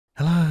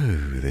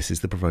this is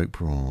the Provoked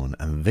Prawn,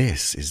 and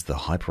this is the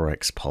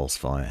HyperX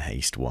Pulsefire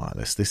Haste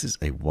Wireless. This is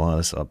a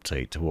wireless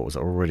update to what was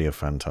already a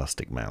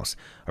fantastic mouse.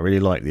 I really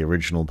liked the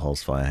original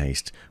Pulsefire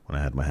Haste when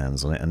I had my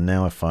hands on it, and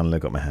now I finally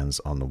got my hands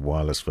on the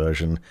wireless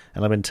version,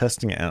 and I've been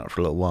testing it out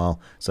for a little while,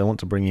 so I want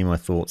to bring you my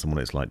thoughts on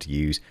what it's like to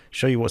use,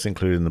 show you what's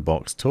included in the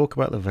box, talk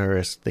about the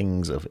various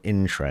things of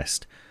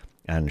interest,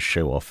 and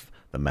show off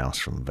the mouse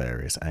from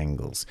various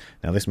angles.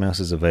 Now this mouse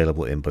is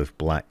available in both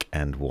black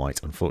and white.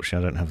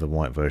 Unfortunately I don't have the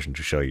white version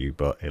to show you,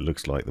 but it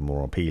looks like the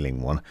more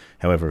appealing one.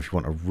 However, if you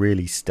want a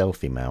really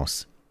stealthy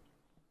mouse,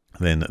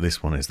 then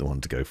this one is the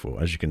one to go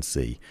for. As you can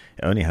see,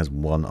 it only has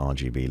one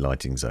RGB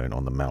lighting zone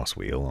on the mouse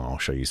wheel, and I'll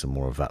show you some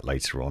more of that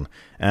later on.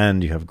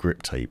 And you have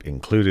grip tape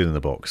included in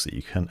the box that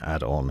you can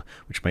add on,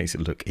 which makes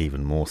it look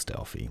even more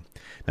stealthy.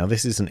 Now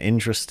this is an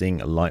interesting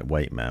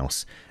lightweight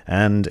mouse,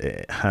 and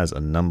it has a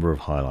number of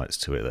highlights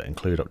to it that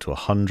include up to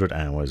 100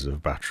 hours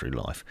of battery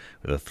life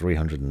with a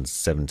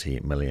 370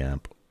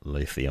 milliamp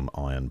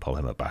lithium-ion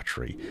polymer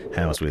battery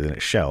housed within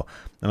its shell.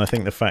 And I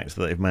think the fact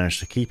that they've managed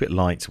to keep it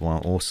light while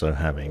also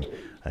having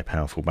a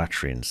powerful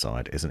battery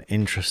inside is an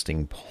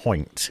interesting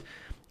point,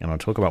 and I'll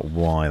talk about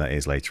why that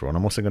is later on.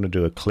 I'm also going to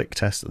do a click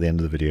test at the end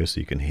of the video so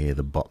you can hear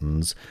the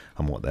buttons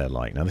and what they're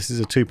like. Now this is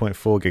a 2.4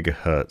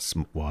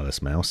 gigahertz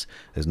wireless mouse.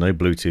 There's no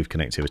Bluetooth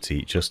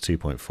connectivity, just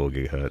 2.4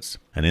 gigahertz.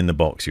 And in the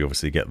box you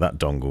obviously get that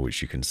dongle,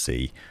 which you can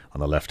see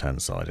on the left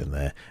hand side in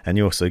there, and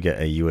you also get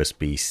a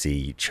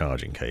USB-C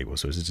charging cable.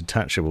 So it's a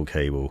detachable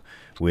cable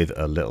with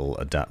a little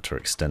adapter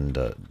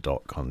extender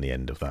dock on the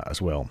end of that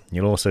as well.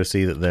 You'll also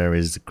see that there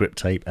is grip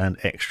tape and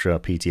extra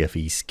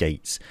PTFE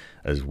Skates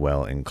as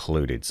well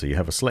included. So you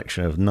have a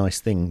selection of nice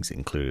things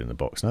included in the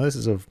box. Now this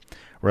is a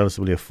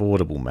relatively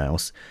affordable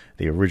mouse.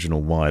 The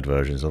original wired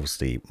version is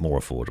obviously more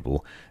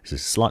affordable. This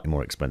is slightly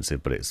more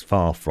expensive, but it's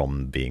far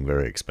from being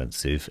very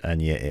expensive,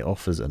 and yet it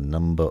offers a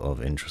number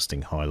of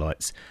interesting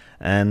highlights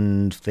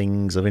and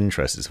things of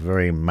interest. It's a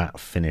very matte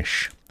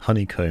finish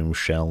honeycomb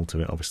shell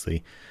to it,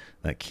 obviously,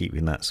 that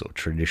keeping that sort of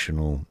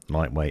traditional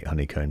lightweight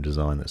honeycomb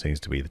design that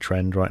seems to be the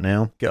trend right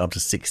now. Get up to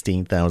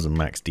 16,000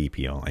 max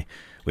DPI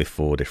with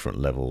 4 different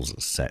levels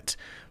set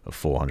of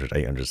 400,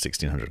 800,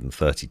 1600 and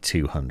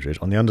 3200.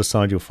 On the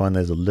underside you'll find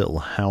there's a little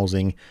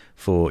housing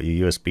for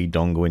your USB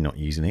dongle when you're not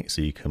using it,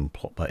 so you can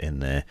plop that in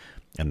there.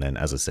 And then,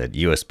 as I said,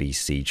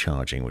 USB-C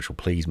charging, which will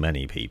please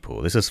many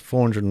people. This is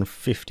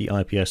 450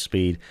 IPS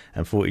speed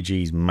and 40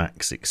 G's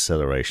max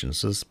acceleration.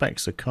 So the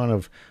specs are kind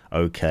of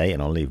okay,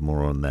 and I'll leave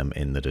more on them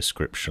in the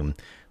description.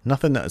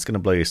 Nothing that's going to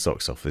blow your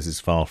socks off. This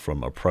is far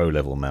from a pro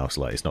level mouse.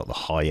 Like, it's not the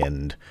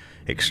high-end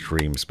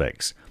extreme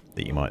specs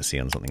that you might see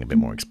on something a bit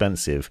more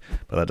expensive,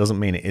 but that doesn't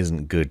mean it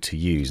isn't good to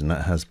use, and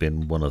that has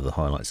been one of the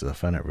highlights. I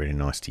found it really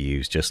nice to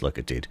use, just like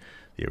I did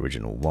the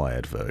original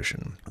wired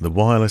version. The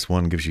wireless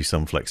one gives you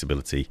some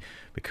flexibility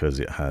because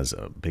it has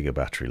a bigger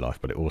battery life,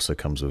 but it also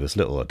comes with this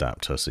little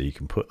adapter, so you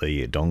can put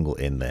the dongle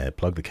in there,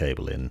 plug the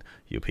cable in,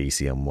 your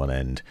PC on one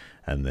end,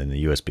 and then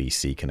the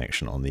USB-C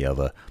connection on the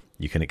other.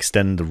 You can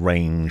extend the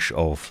range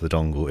of the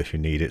dongle if you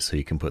need it, so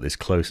you can put this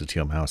closer to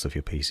your mouse if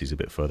your PC is a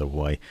bit further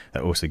away.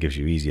 That also gives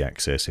you easy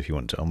access if you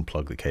want to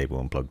unplug the cable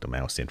and plug the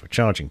mouse in for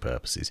charging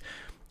purposes.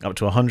 Up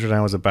to 100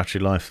 hours of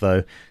battery life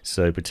though,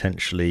 so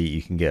potentially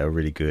you can get a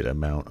really good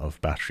amount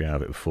of battery out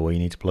of it before you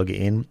need to plug it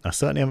in. I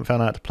certainly haven't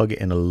found out to plug it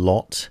in a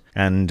lot,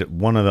 and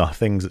one of the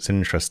things that's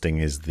interesting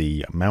is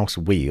the mouse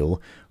wheel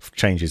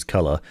changes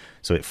colour,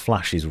 so it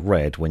flashes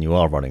red when you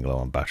are running low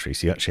on battery,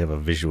 so you actually have a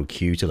visual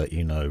cue to let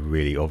you know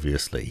really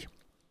obviously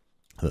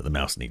that the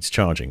mouse needs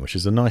charging, which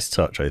is a nice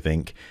touch. I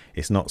think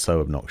it's not so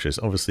obnoxious.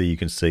 Obviously you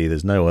can see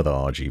there's no other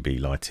RGB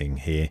lighting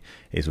here.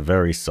 It's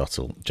very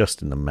subtle,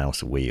 just in the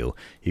mouse wheel.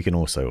 You can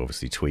also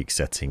obviously tweak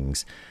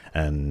settings,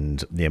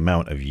 and the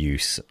amount of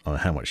use, or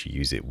how much you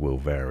use it, will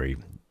vary.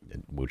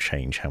 It will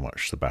change how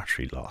much the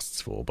battery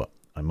lasts for, but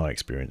in my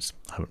experience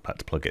I haven't had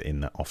to plug it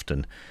in that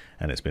often,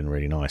 and it's been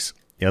really nice.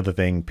 The other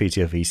thing,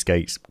 PTFE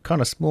Skates,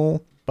 kind of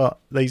small, but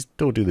they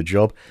still do the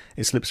job.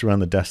 It slips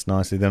around the desk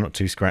nicely, they're not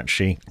too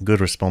scratchy,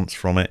 good response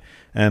from it,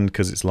 and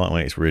because it's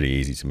lightweight it's really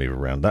easy to move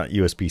around. That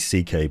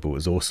USB-C cable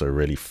is also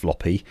really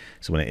floppy,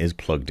 so when it is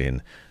plugged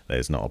in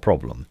there's not a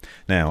problem.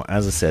 Now,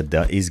 as I said,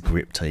 there is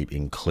grip tape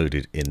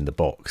included in the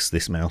box.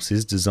 This mouse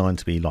is designed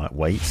to be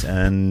lightweight,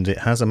 and it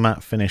has a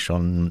matte finish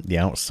on the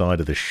outside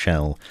of the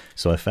shell,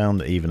 so I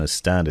found that even as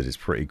standard it's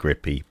pretty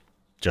grippy,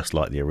 just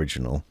like the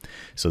original.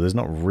 So there's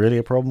not really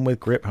a problem with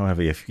grip.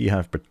 However, if you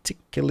have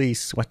particularly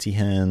sweaty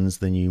hands,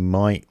 then you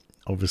might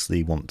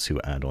obviously want to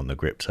add on the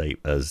grip tape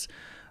as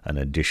an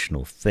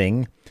additional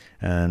thing,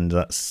 and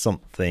that's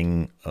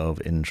something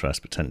of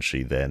interest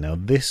potentially there. Now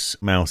this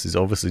mouse is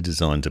obviously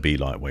designed to be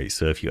lightweight,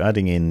 so if you're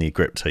adding in the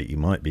grip tape you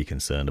might be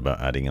concerned about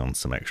adding on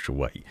some extra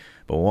weight,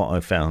 but what I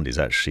found is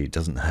actually it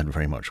doesn't add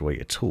very much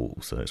weight at all,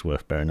 so it's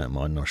worth bearing that in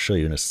mind, and I'll show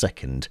you in a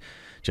second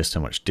just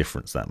how much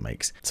difference that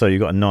makes. So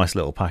you've got a nice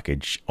little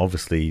package,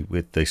 obviously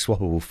with the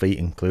swappable feet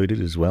included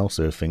as well,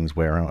 so if things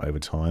wear out over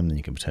time then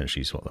you can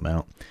potentially swap them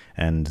out,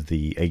 and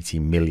the 80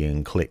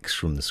 million clicks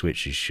from the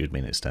switches should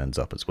mean it stands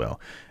up as well.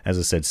 As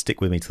I said,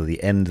 stick with me till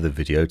the end of the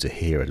video to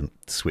hear a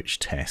switch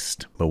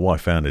test, but what I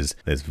found is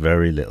there's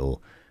very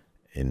little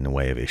in the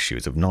way of issue.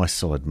 It's a nice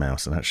solid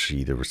mouse, and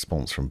actually the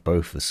response from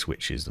both the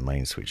switches, the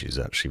main switches, is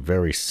actually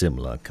very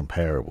similar,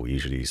 comparable.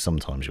 Usually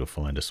sometimes you'll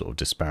find a sort of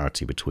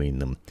disparity between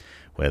them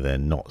where they're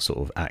not sort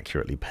of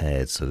accurately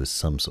paired, so there's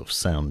some sort of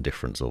sound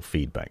difference or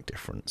feedback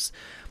difference.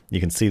 You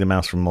can see the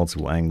mouse from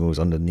multiple angles.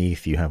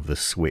 Underneath you have the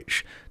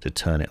switch to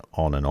turn it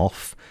on and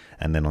off,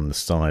 and then on the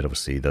side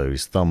obviously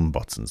those thumb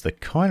buttons. They're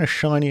kind of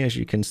shiny, as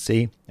you can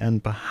see,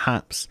 and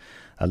perhaps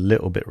a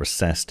little bit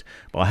recessed,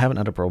 but I haven't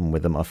had a problem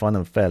with them. I find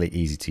them fairly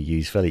easy to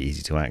use, fairly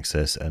easy to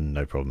access, and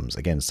no problems.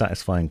 Again,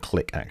 satisfying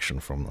click action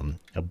from them.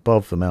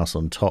 Above the mouse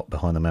on top,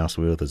 behind the mouse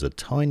wheel, there's a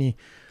tiny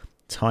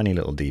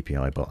little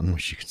DPI button,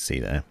 which you can see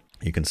there.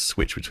 You can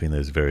switch between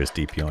those various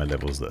DPI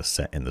levels that are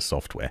set in the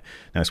software.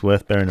 Now it's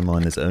worth bearing in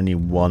mind there's only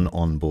one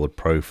onboard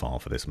profile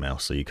for this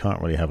mouse, so you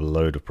can't really have a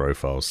load of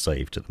profiles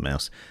saved to the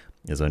mouse.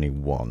 There's only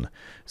one,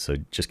 so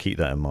just keep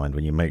that in mind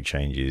when you make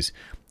changes.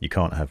 You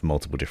can't have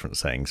multiple different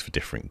settings for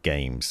different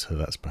games, so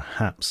that's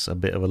perhaps a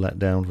bit of a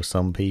letdown for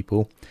some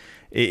people.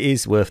 It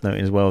is worth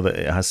noting as well that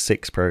it has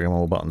 6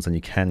 programmable buttons, and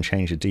you can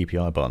change the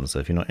DPI button. So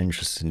if you're not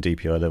interested in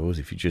DPI levels,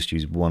 if you just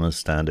use one as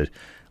standard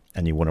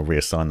and you want to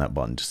reassign that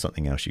button to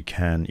something else, you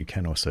can. You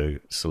can also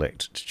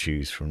select to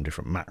choose from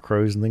different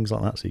macros and things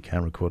like that, so you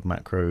can record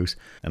macros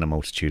and a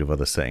multitude of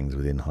other settings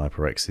within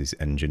HyperX's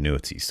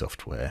Ingenuity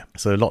software.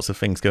 So lots of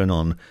things going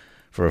on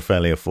for a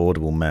fairly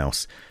affordable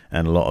mouse,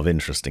 and a lot of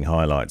interesting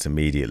highlights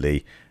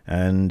immediately,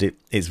 and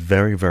it's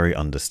very, very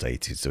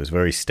understated, so it's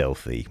very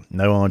stealthy.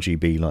 No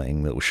RGB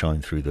lighting that will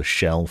shine through the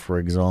shell, for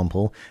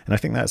example, and I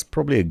think that's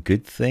probably a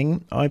good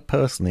thing. I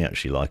personally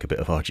actually like a bit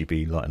of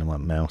RGB lighting on my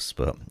mouse,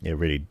 but it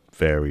really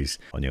varies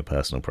on your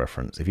personal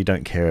preference. If you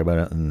don't care about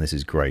it, then this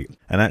is great.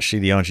 And actually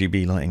the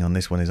RGB lighting on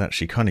this one is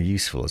actually kind of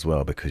useful as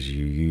well, because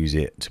you use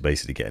it to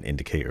basically get an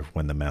indicator of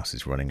when the mouse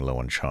is running low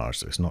on charge,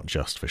 so it's not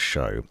just for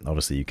show.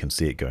 Obviously you can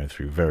see it going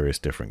through various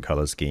different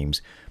color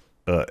schemes,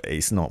 but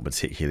it's not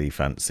particularly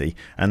fancy,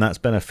 and that's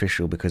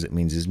beneficial because it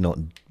means it's not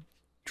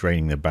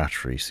draining the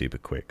battery super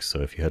quick. So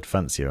if you had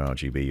fancier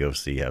RGB,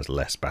 obviously it has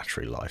less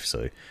battery life,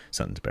 so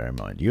something to bear in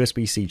mind.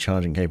 USB-C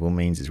charging cable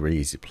means it's really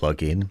easy to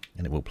plug in,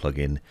 and it will plug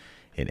in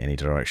any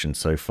direction,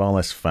 so far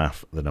less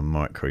faff than a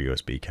micro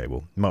USB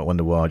cable. You might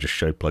wonder why I just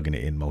showed plugging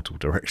it in multiple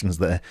directions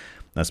there.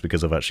 That's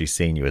because I've actually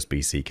seen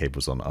USB-C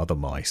cables on other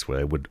mice where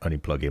it would only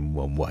plug in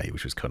one way,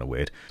 which was kind of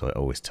weird, so I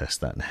always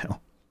test that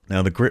now.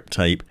 Now the grip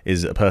tape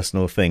is a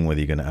personal thing whether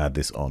you're going to add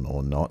this on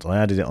or not. I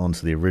added it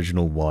onto the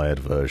original wired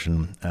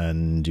version,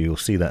 and you'll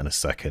see that in a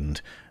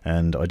second.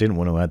 And I didn't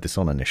want to add this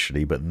on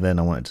initially, but then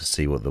I wanted to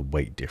see what the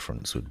weight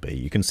difference would be.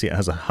 You can see it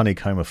has a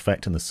honeycomb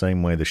effect in the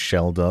same way the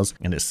shell does,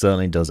 and it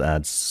certainly does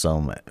add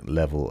some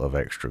level of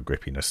extra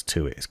grippiness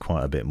to it. It's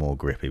quite a bit more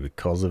grippy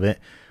because of it.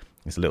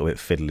 It's a little bit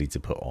fiddly to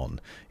put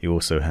on. You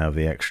also have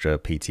the extra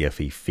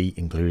PTFE feet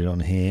included on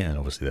here, and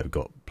obviously they've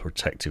got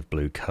protective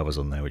blue covers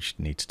on there which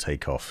you need to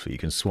take off. You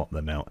can swap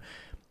them out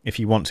if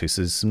you want to.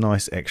 So there's some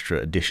nice extra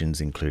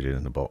additions included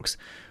in the box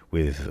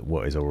with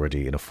what is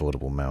already an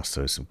affordable mouse,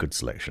 so some good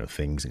selection of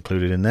things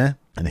included in there.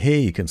 And here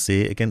you can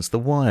see it against the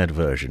wired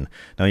version.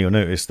 Now you'll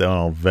notice there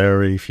are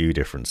very few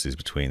differences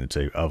between the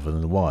two other than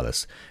the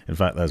wireless. In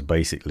fact, that's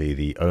basically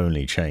the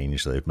only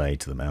change they've made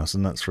to the mouse,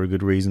 and that's for a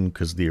good reason,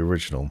 because the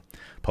original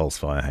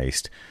Pulsefire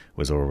Haste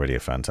was already a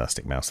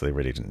fantastic mouse, so they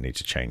really didn't need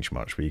to change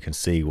much. But you can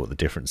see what the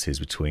difference is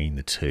between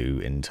the two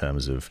in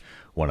terms of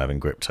one having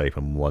grip tape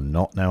and one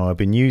not. Now I've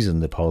been using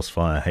the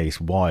Pulsefire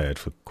Haste wired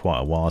for quite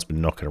a while. It's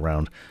been knocking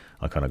around.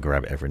 I kind of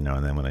grab it every now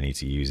and then when I need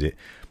to use it,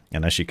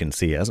 and as you can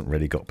see it hasn't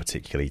really got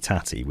particularly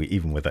tatty,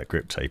 even with that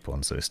grip tape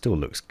on, so it still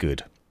looks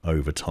good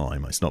over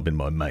time. It's not been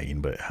my main,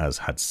 but it has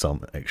had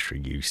some extra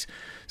use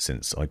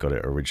since I got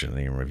it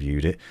originally and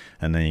reviewed it.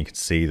 And then you can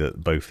see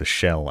that both the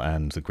shell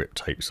and the grip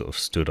tape sort of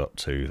stood up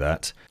to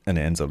that, and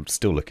it ends up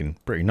still looking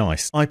pretty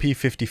nice.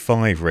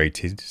 IP55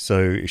 rated, so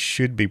it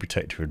should be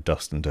protected from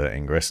dust and dirt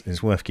ingress.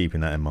 It's worth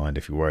keeping that in mind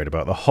if you're worried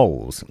about the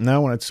holes. Now I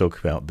want to talk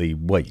about the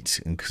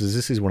weight, because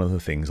this is one of the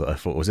things that I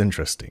thought was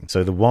interesting.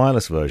 So the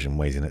wireless version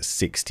weighs in at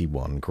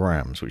 61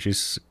 grams, which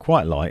is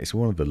quite light. It's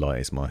one of the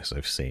lightest mice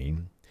I've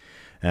seen,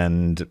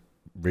 and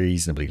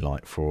reasonably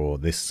light for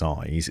this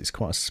size. It's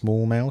quite a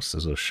small mouse,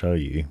 as I'll show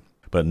you,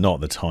 but not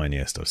the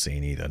tiniest I've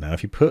seen either. Now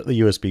if you put the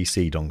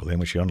USB-C dongle in,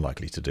 which you're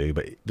unlikely to do,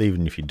 but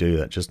even if you do,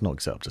 that just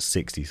knocks it up to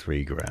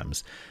 63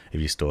 grams. If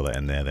you store that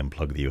in there, then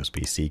plug the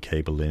USB-C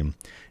cable in,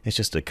 it's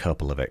just a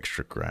couple of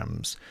extra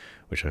grams,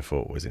 which I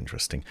thought was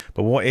interesting.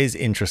 But what is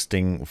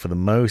interesting for the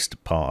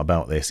most part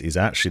about this is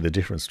actually the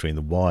difference between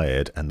the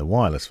wired and the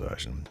wireless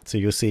version. So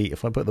you'll see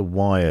if I put the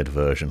wired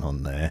version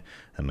on there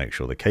and make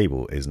sure the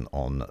cable isn't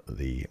on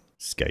the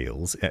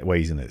scales, it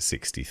weighs in at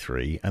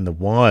 63, and the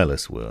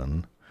wireless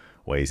one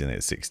weighs in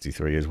at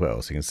 63 as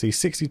well. So you can see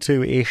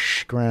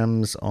 62-ish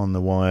grams on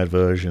the wired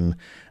version,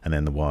 and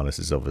then the wireless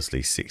is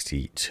obviously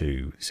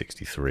 62,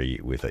 63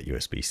 with that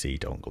USB-C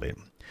dongle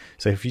in.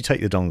 So if you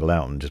take the dongle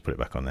out and just put it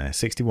back on there,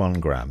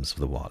 61 grams for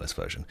the wireless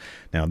version.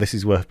 Now this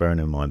is worth bearing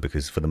in mind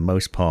because for the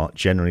most part,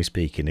 generally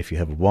speaking, if you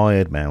have a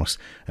wired mouse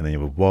and then you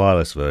have a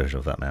wireless version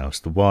of that mouse,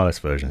 the wireless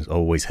version is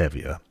always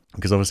heavier.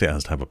 Because obviously it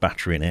has to have a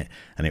battery in it,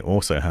 and it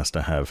also has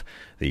to have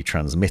the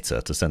transmitter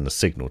to send the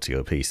signal to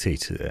your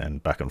PC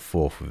and back and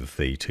forth with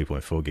the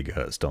 2.4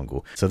 gigahertz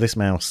dongle. So this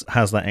mouse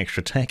has that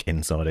extra tech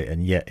inside it,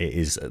 and yet it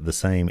is the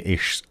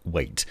same-ish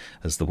weight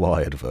as the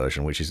wired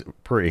version, which is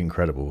pretty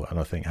incredible. And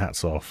I think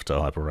hats off to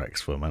HyperX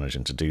for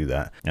managing to do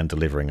that and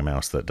delivering a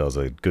mouse that does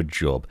a good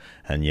job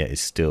and yet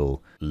is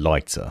still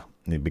lighter.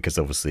 Because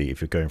obviously if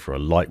you're going for a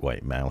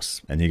lightweight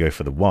mouse and you go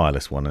for the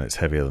wireless one and it's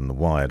heavier than the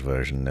wired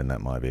version, then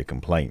that might be a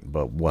complaint.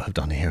 But what I've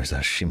done here is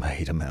actually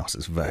made a mouse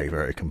that's very,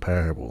 very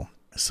comparable.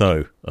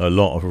 So a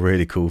lot of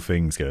really cool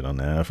things going on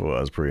there. I thought that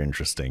was pretty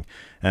interesting.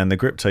 And the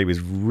grip tape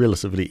is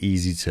relatively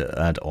easy to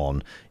add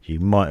on.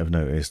 You might have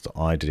noticed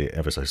I did it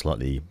ever so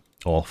slightly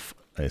off.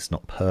 It's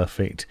not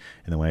perfect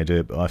in the way I do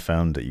it, but I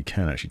found that you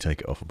can actually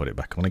take it off and put it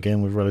back on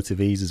again with relative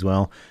ease as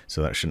well.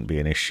 So that shouldn't be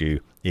an issue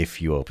if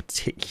you are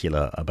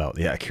particular about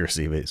the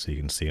accuracy of it. So you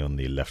can see on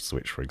the left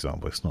switch, for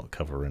example, it's not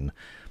covering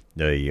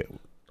the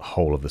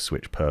whole of the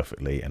switch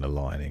perfectly and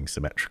aligning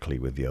symmetrically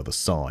with the other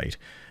side.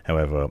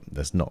 However,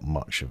 there's not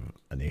much of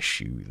an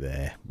issue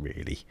there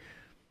really.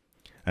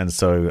 And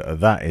so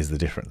that is the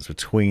difference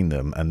between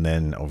them, and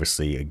then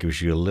obviously it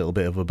gives you a little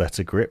bit of a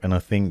better grip and I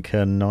think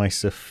a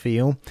nicer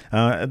feel.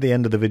 At the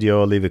end of the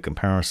video I'll leave a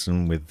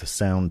comparison with the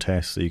sound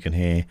test so you can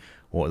hear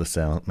what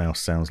the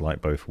mouse sounds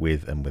like both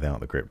with and without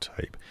the grip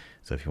tape.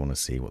 So if you want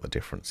to see what the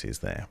difference is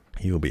there,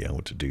 you'll be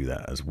able to do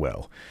that as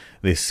well.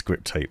 This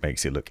grip tape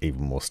makes it look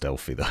even more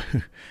stealthy though.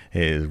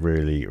 It is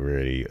really,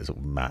 really sort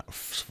of matte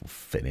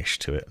finish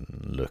to it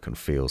and look and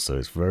feel, so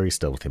it's a very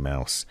stealthy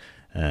mouse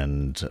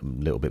and a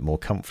little bit more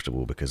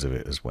comfortable because of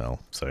it as well.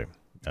 So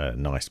a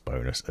nice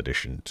bonus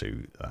addition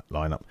to that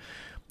lineup.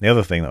 The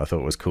other thing that I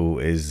thought was cool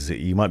is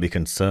you might be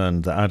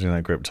concerned that adding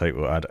that grip tape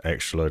will add an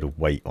extra load of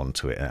weight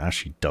onto it, and it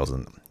actually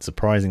doesn't.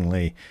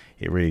 Surprisingly,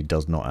 it really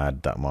does not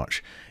add that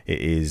much. It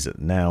is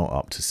now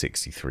up to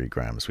 63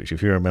 grams, which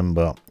if you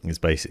remember is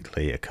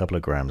basically a couple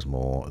of grams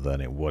more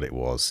than what it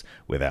was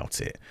without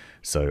it.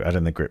 So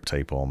adding the grip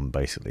tape on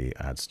basically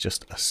adds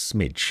just a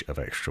smidge of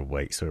extra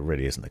weight, so it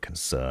really isn't a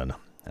concern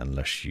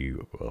unless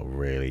you are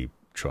really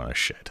trying to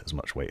shed as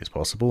much weight as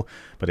possible,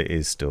 but it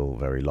is still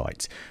very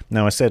light.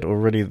 Now I said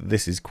already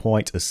this is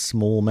quite a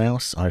small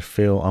mouse. I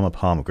feel I'm a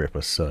palm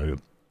gripper, so,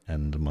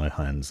 and my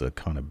hands are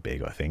kind of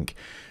big, I think.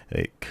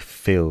 It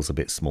feels a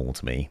bit small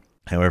to me.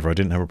 However, I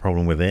didn't have a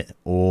problem with it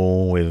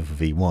or with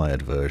the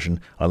wired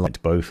version. I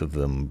liked both of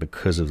them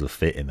because of the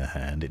fit in the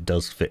hand. It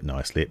does fit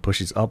nicely. It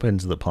pushes up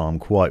into the palm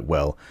quite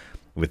well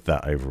with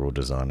that overall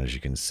design, as you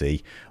can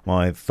see.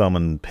 My thumb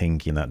and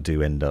pinky and that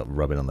do end up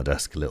rubbing on the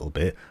desk a little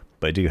bit,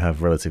 but I do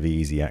have relatively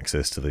easy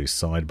access to those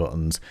side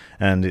buttons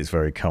and it's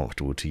very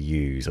comfortable to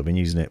use. I've been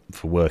using it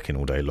for working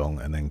all day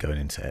long and then going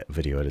into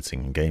video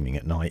editing and gaming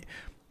at night.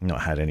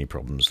 Not had any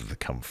problems with the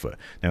comfort.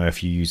 Now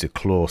if you use a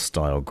claw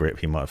style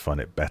grip you might find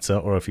it better,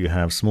 or if you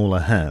have smaller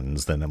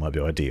hands then that might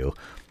be ideal.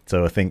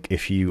 So I think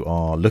if you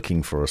are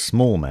looking for a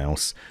small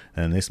mouse,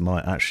 then this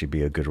might actually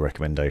be a good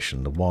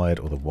recommendation. The wired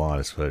or the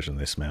wireless version of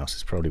this mouse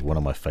is probably one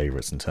of my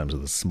favorites in terms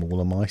of the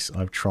smaller mice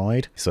I've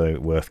tried. So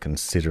worth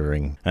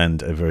considering,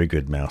 and a very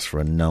good mouse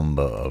for a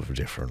number of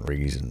different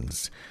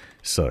reasons.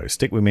 So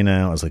stick with me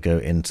now as I go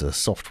into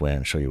software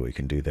and show you what you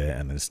can do there,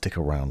 and then stick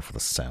around for the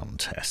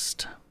sound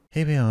test.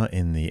 Here we are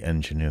in the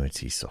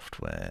Ingenuity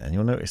software, and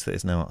you'll notice that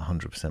it's now at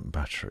 100%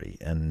 battery,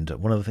 and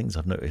one of the things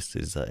I've noticed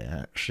is that it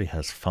actually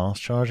has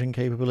fast charging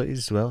capabilities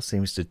as well.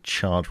 Seems to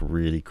charge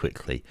really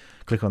quickly.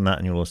 Click on that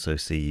and you'll also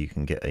see you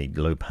can get a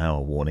low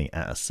power warning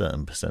at a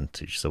certain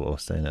percentage. So what I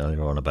was saying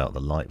earlier on about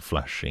the light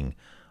flashing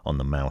on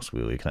the mouse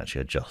wheel, you can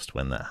actually adjust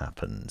when that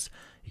happens.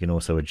 You can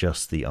also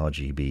adjust the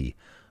RGB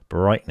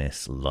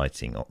brightness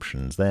lighting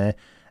options there,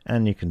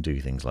 and you can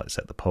do things like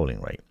set the polling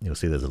rate. You'll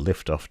see there's a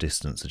lift-off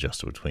distance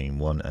adjuster between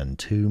 1 and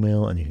 2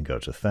 mil, and you can go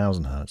to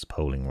 1000 Hz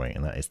polling rate,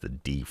 and that is the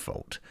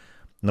default.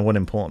 Now, one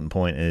important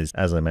point is,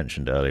 as I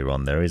mentioned earlier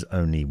on, there is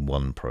only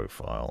one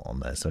profile on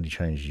there, so any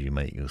changes you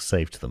make, you'll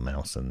save to the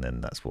mouse, and then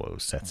that's what it will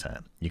set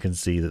at. You can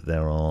see that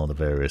there are the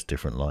various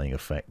different lighting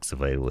effects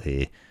available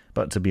here,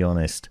 but to be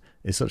honest,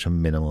 it's such a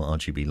minimal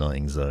RGB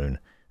lighting zone,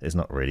 it's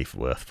not really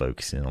worth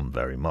focusing on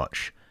very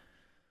much.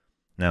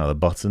 Now the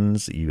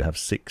buttons, you have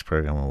 6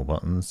 programmable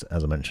buttons.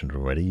 As I mentioned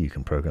already, you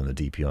can program the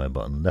DPI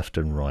button left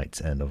and right,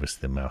 and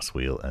obviously the mouse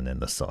wheel, and then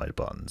the side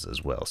buttons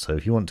as well. So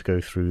if you want to go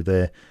through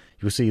there,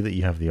 you'll see that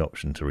you have the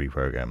option to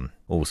reprogram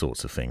all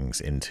sorts of things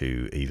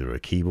into either a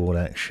keyboard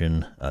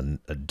action,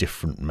 a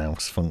different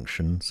mouse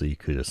function, so you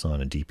could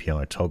assign a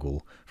DPI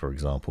toggle, for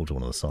example, to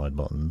one of the side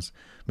buttons,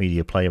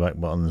 media playback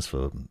buttons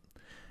for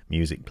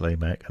music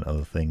playback and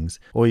other things,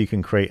 or you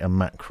can create a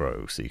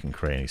macro, so you can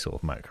create any sort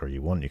of macro you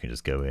want. You can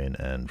just go in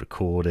and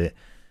record it,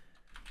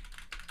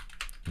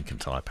 You can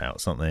type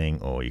out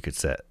something, or you could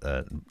set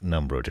a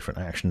number of different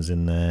actions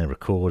in there,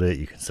 record it.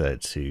 You can set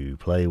it to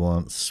play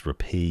once,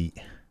 repeat.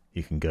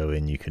 You can go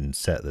in, you can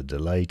set the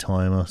delay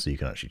timer, so you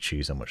can actually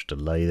choose how much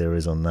delay there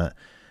is on that.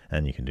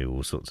 And you can do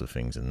all sorts of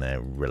things in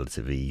there,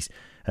 relative ease,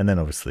 and then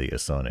obviously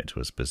assign it to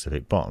a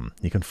specific button.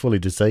 You can fully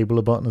disable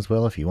a button as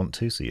well if you want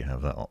to, so you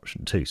have that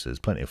option too. So there's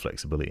plenty of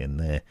flexibility in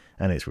there,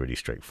 and it's really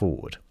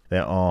straightforward.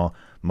 There are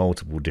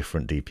multiple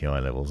different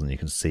DPI levels, and you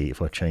can see if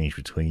I change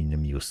between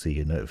them, you'll see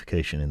a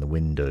notification in the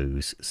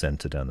Windows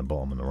center down the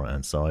bottom on the right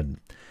hand side,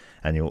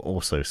 and you'll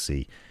also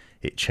see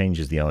it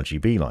changes the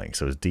RGB lighting.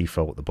 So as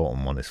default, the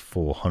bottom one is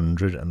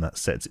 400, and that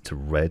sets it to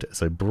red.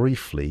 So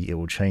briefly, it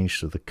will change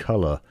to the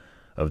color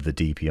of the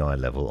DPI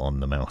level on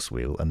the mouse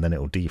wheel, and then it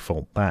will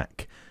default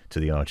back to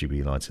the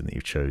RGB lighting that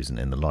you've chosen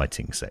in the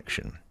lighting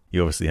section.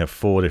 You obviously have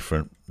 4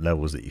 different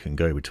levels that you can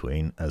go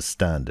between as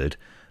standard,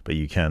 but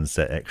you can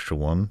set extra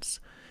ones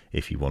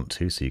if you want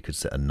to, so you could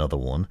set another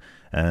one,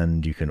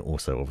 and you can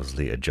also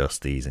obviously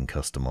adjust these and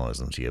customize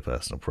them to your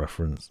personal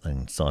preference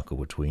and cycle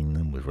between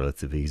them with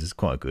relative ease. It's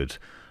quite a good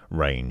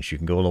range. You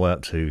can go all the way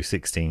up to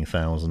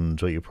 16,000,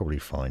 but you'll probably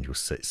find you'll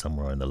sit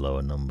somewhere in the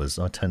lower numbers.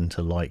 I tend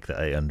to like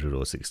the 800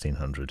 or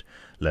 1600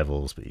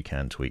 levels, but you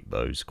can tweak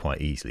those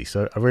quite easily.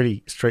 So a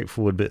really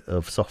straightforward bit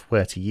of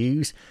software to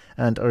use,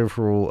 and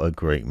overall a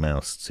great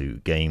mouse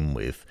to game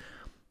with.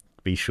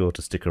 Be sure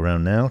to stick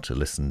around now to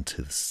listen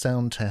to the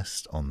sound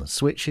test on the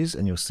switches,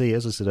 and you'll see,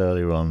 as I said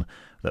earlier on,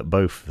 that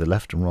both the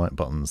left and right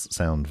buttons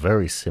sound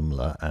very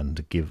similar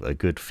and give a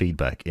good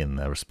feedback in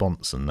their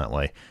response, and that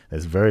way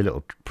there's very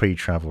little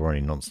pre-travel or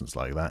any nonsense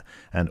like that,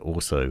 and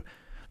also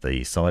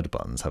the side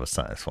buttons have a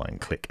satisfying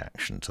click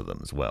action to them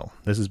as well.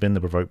 This has been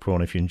the Provoked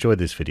Prawn. If you enjoyed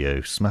this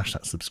video, smash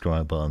that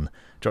subscribe button,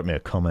 drop me a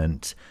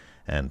comment,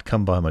 and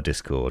come by my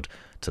Discord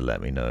to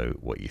let me know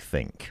what you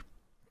think.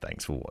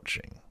 Thanks for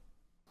watching.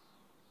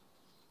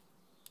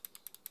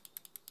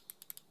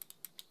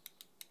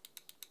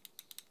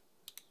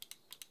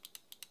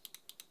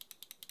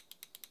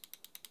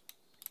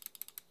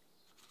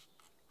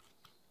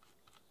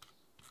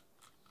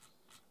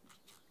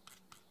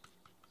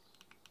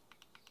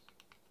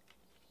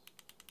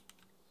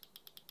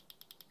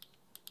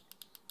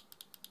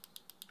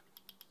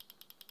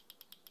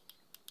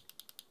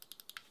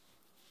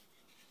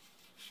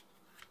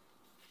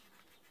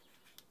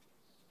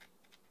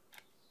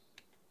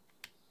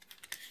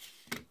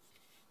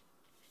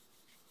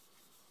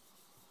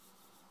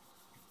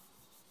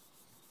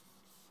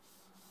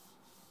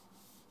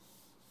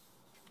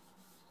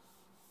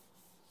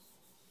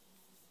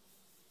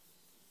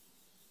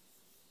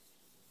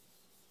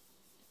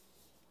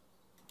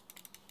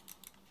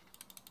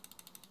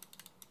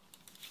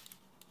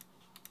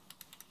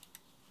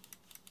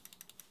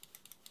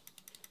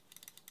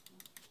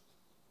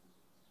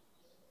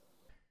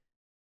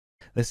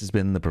 This has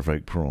been the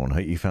Provoked Prawn.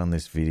 Hope you found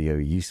this video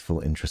useful,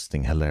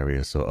 interesting,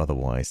 hilarious, or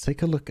otherwise.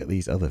 Take a look at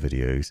these other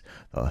videos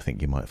that I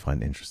think you might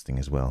find interesting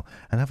as well.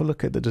 And have a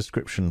look at the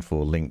description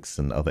for links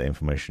and other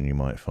information you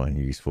might find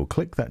useful.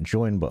 Click that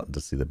join button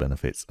to see the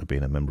benefits of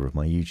being a member of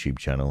my YouTube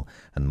channel.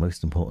 And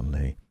most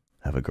importantly,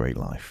 have a great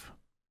life.